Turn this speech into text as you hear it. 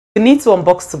We need to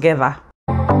unbox together.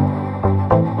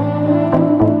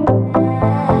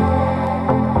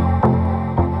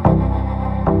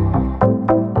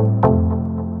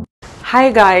 Hi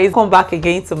guys, welcome back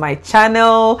again to my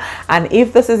channel, and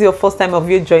if this is your first time of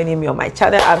you joining me on my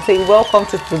channel, I'm saying welcome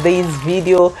to today's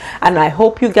video. And I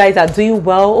hope you guys are doing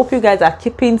well, hope you guys are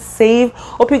keeping safe,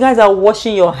 hope you guys are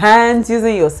washing your hands,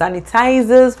 using your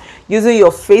sanitizers, using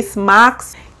your face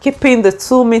masks, keeping the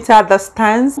 2-meter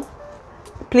distance.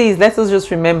 Please, let us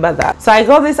just remember that. So I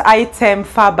got this item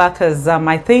far back as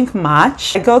I think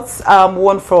March. I got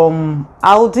one from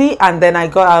Aldi, and then I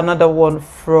got another one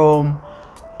from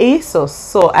Asos.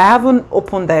 So I haven't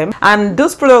opened them, and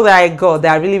those products that I got, they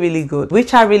are really good,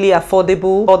 which are really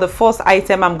affordable. For the first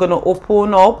item I'm going to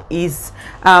open up is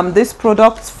this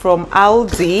product from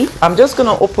Aldi. I'm just going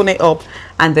to open it up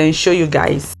and then show you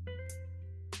guys.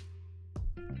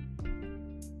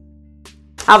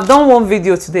 I've done one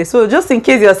video today, so just in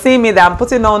case you're seeing me that I'm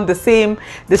putting on the same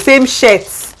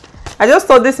shirts, I just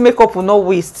thought this makeup will not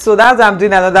waste, so that's why I'm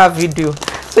doing another video,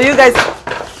 so you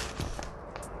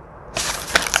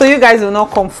guys will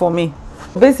not come for me.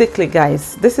 Basically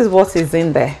guys, this is what is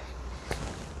in there.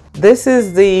 This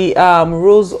is the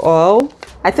rose oil.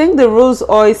 I think the rose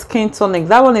oil skin tonic,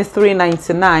 that one is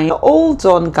 $3.99. Hold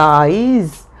on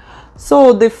guys,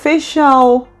 so the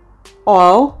facial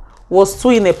oil was 2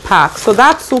 in a pack, so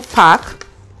that 2-pack,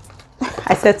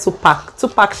 I said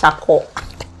 2-pack charcoal.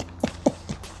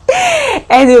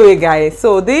 Anyway guys,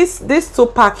 so this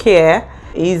 2-pack here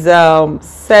is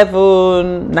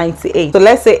 $7.98, so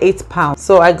let's say £8.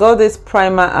 So I got this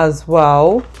primer as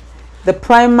well. The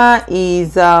primer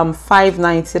is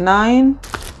 $5.99.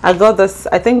 I got this,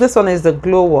 I think this one is the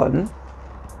glow one.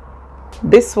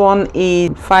 This one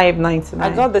is $5.99. I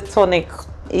got the tonic,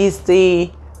 is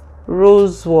the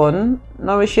rose one,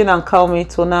 nourishing and calming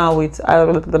toner with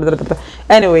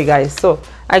anyway guys, so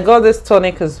I got this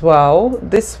tonic as well.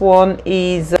 This one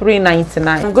is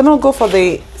 $3.99. I'm gonna go for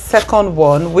the second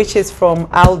one, which is from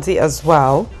Aldi as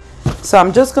well. So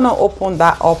I'm just gonna open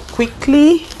that up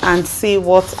quickly and see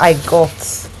what I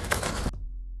got.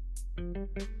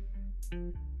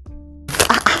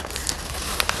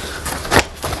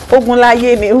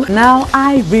 Now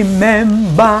I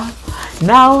remember.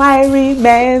 Now I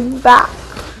remember.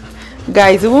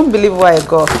 Guys, you won't believe what I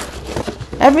got.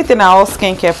 Everything are all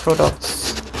skincare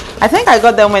products. I think I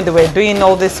got them when they were doing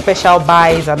all these special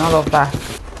buys and all of that.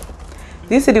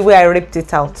 Do you see the way I ripped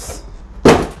it out?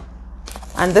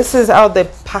 And this is how they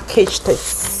packaged it.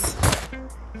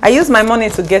 I used my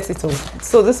money to get it all.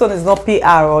 So this one is not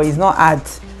PR or is not ad.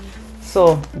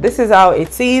 So this is how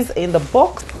it is in the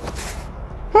box.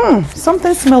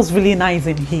 Something smells really nice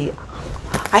in here.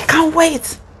 I can't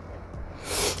wait.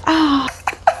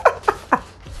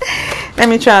 Let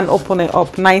me try and open it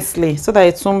up nicely so that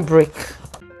it won't break.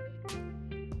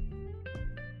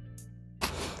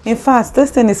 In fact,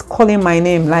 this thing is calling my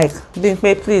name, like,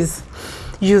 please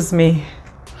use me.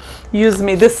 Use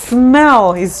me. The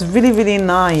smell is really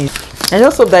nice. I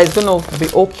just hope that it's gonna be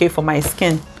okay for my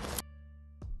skin.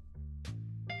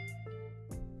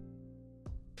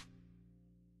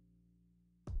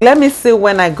 Let me see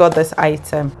when I got this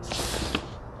item.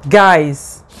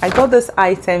 Guys, I got this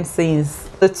item since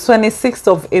the 26th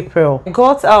of April. I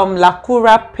got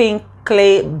Lacura Pink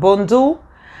Clay Bundle,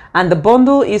 and the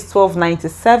bundle is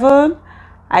 $12.97.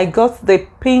 I got the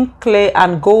Pink Clay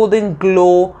and Golden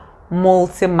Glow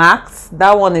Multi Max.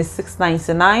 That one is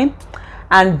 $6.99.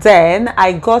 And then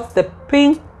I got the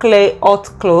Pink Clay Hot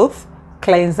Cloth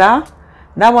Cleanser.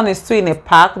 That one is 2 in a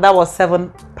pack. That was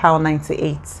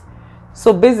 £7.98.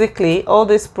 So basically all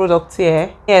these products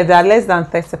here, they are less than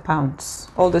 £30.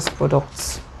 All these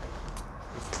products.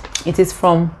 It is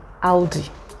from Aldi.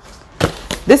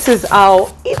 This is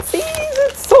how it is.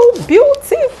 It's so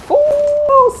beautiful.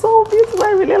 Oh, so beautiful.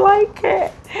 I really like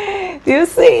it. Do you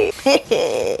see?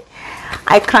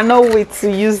 I cannot wait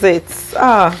to use it.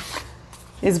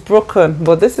 It's broken,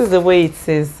 but this is the way it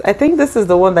is. I think this is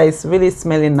the one that is really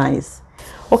smelling nice.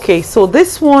 Okay, so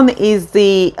this one is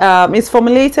the it's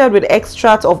formulated with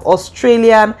extract of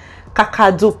Australian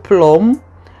Kakadu plum,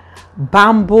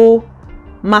 bamboo,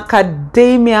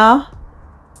 macadamia,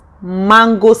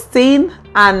 mangosteen,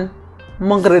 and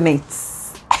pomegranate.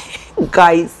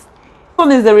 Guys, this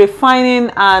one is the refining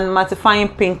and mattifying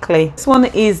pink clay. This one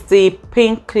is the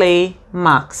Pink Clay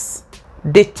Max,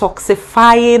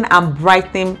 detoxifying and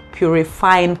brightening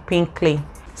purifying pink clay.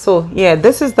 So yeah,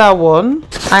 this is that one.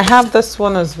 I have this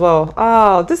one as well.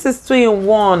 Oh, this is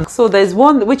 2-in-1. So there's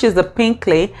one which is the Pink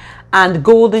Clay and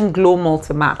Golden Glow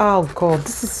Multi-Max. Oh god,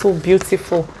 this is so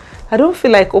beautiful. I don't feel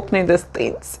like opening this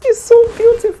thing. It's so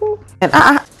beautiful. And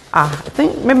I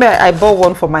think maybe I bought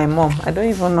one for my mom. I don't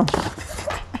even know.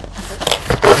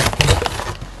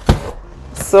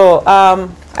 So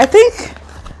I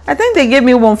think they gave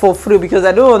me one for free because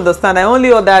I don't understand. I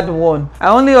only ordered one. I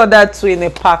only ordered 2 in a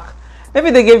pack. Maybe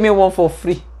they gave me one for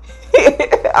free.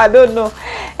 I don't know.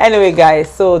 Anyway, guys,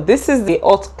 so this is the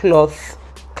hot cloth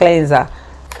cleanser.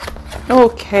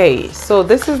 Okay, so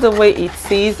this is the way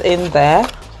it is in there.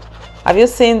 Have you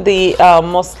seen the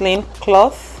muslin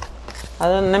cloth?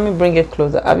 Let me bring it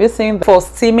closer. Have you seen for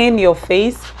steaming your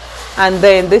face? And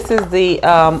then this is the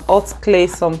hot clay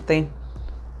something,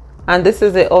 and this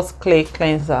is the hot clay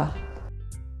cleanser.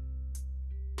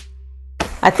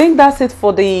 I think that's it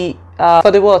for the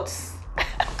what?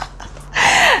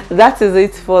 That is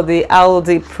it for the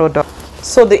Aldi product.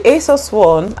 So the Asos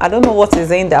one, I don't know what is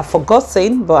in there, I've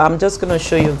forgotten, but I'm just gonna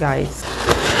show you guys.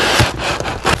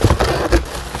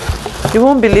 You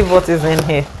won't believe what is in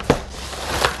here.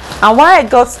 And why I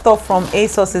got stuff from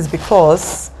Asos is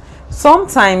because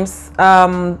sometimes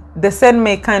they send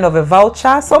me kind of a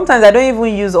voucher. Sometimes I don't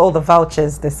even use all the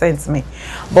vouchers they sent me,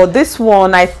 but this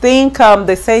one I think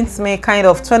they sent me kind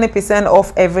of 20%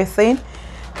 off everything.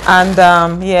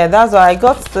 And yeah, that's why I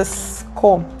got this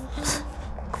comb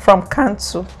from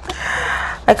Cantu.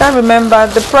 I can't remember,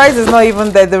 the price is not even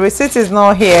there, the receipt is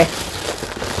not here.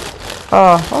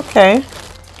 Oh, okay.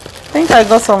 I think I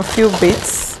got some few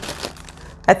bits.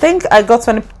 I think I got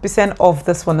 20% off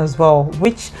this one as well,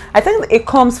 which I think it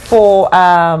comes for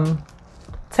 £10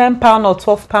 or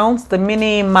 £12, the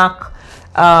mini MAC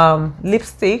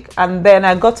lipstick, and then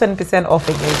I got 20% off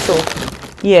again. So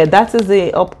yeah, that is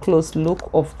the up close look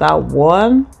of that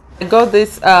one. I got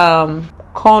this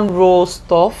cornrow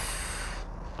stuff.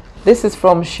 This is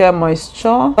from Shea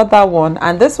Moisture. Got that one,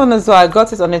 and this one as well. I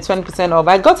got it on a 20% off.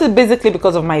 I got it basically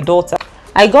because of my daughter.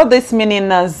 I got this mini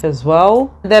NARS as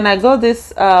well. Then I got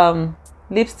this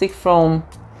lipstick from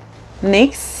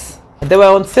NYX. They were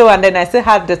on sale, and then I still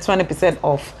had the 20%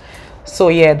 off. So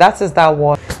yeah, that is that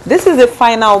one. This is the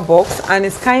final box, and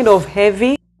it's kind of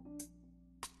heavy.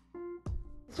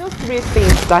 It's just 3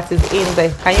 things that is in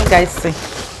there. Can you guys see?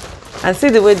 And see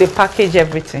the way they package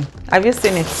everything. Have you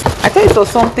seen it? I thought it was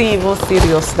something even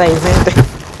serious that is in there.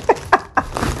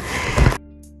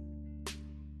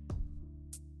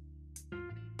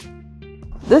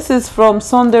 This is from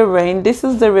Sunday Rain. This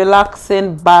is the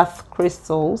relaxing bath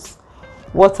crystals,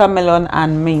 watermelon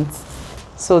and mint.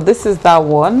 So this is that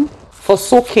one for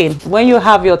soaking. When you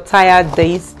have your tired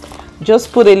days,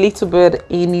 just put a little bit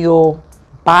in your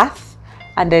bath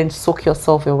and then soak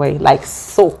yourself away, like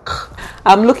soak.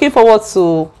 I'm looking forward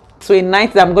to a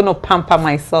night that I'm going to pamper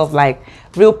myself, like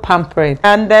real pampering.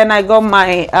 And then I got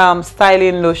my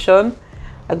styling lotion.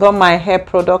 I got my hair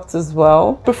product as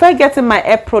well. Prefer getting my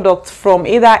hair product from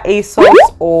either Asos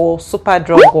or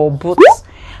Superdrug or Boots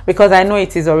because I know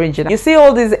it is original. You see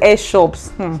all these hair shops,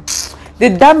 the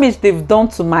damage they've done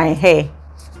to my hair,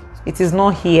 it is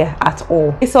not here at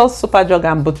all. Asos, Superdrug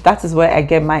and Boots, that is where I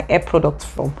get my hair product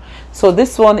from. So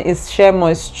this one is Shea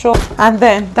Moisture, and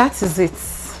then that is it.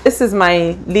 This is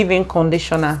my leave-in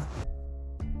conditioner.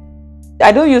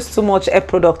 I don't use too much hair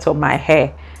product on my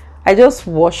hair. I just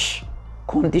wash,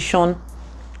 condition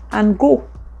and go.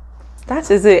 That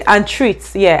is it. And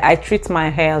treat, yeah, I treat my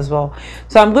hair as well.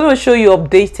 So I'm going to show you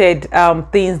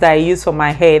updated things that I use for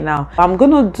my hair now. I'm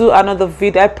going to do another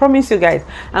video. I promise you guys,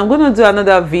 I'm going to do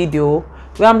another video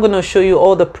where I'm going to show you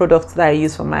all the products that I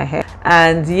use for my hair.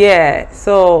 And yeah,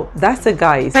 so that's it,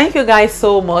 guys. Thank you guys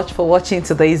so much for watching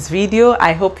today's video.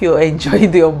 I hope you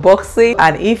enjoyed the unboxing,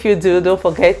 and if you do, don't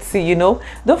forget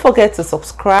to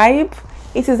subscribe.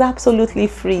 It is absolutely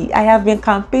free. I have been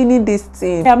campaigning this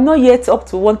thing. I'm not yet up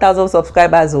to 1,000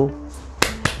 subscribers. Oh,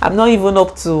 I'm not even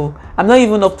up to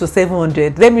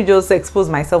 700. Let me just expose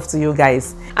myself to you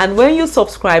guys. And when you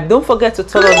subscribe, don't forget to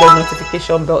turn on the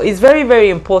notification bell. It's very,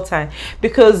 very important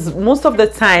because most of the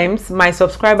times my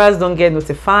subscribers don't get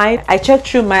notified. I checked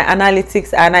through my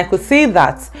analytics and I could see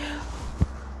that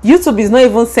YouTube is not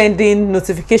even sending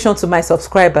notification to my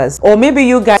subscribers, or maybe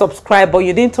you guys subscribe but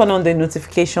you didn't turn on the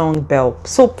notification bell.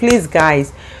 So please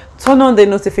guys, turn on the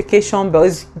notification bell.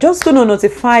 It's just going to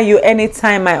notify you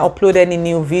anytime I upload any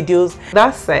new videos.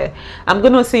 That's it. I'm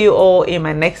going to see you all in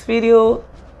my next video.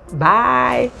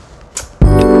 Bye.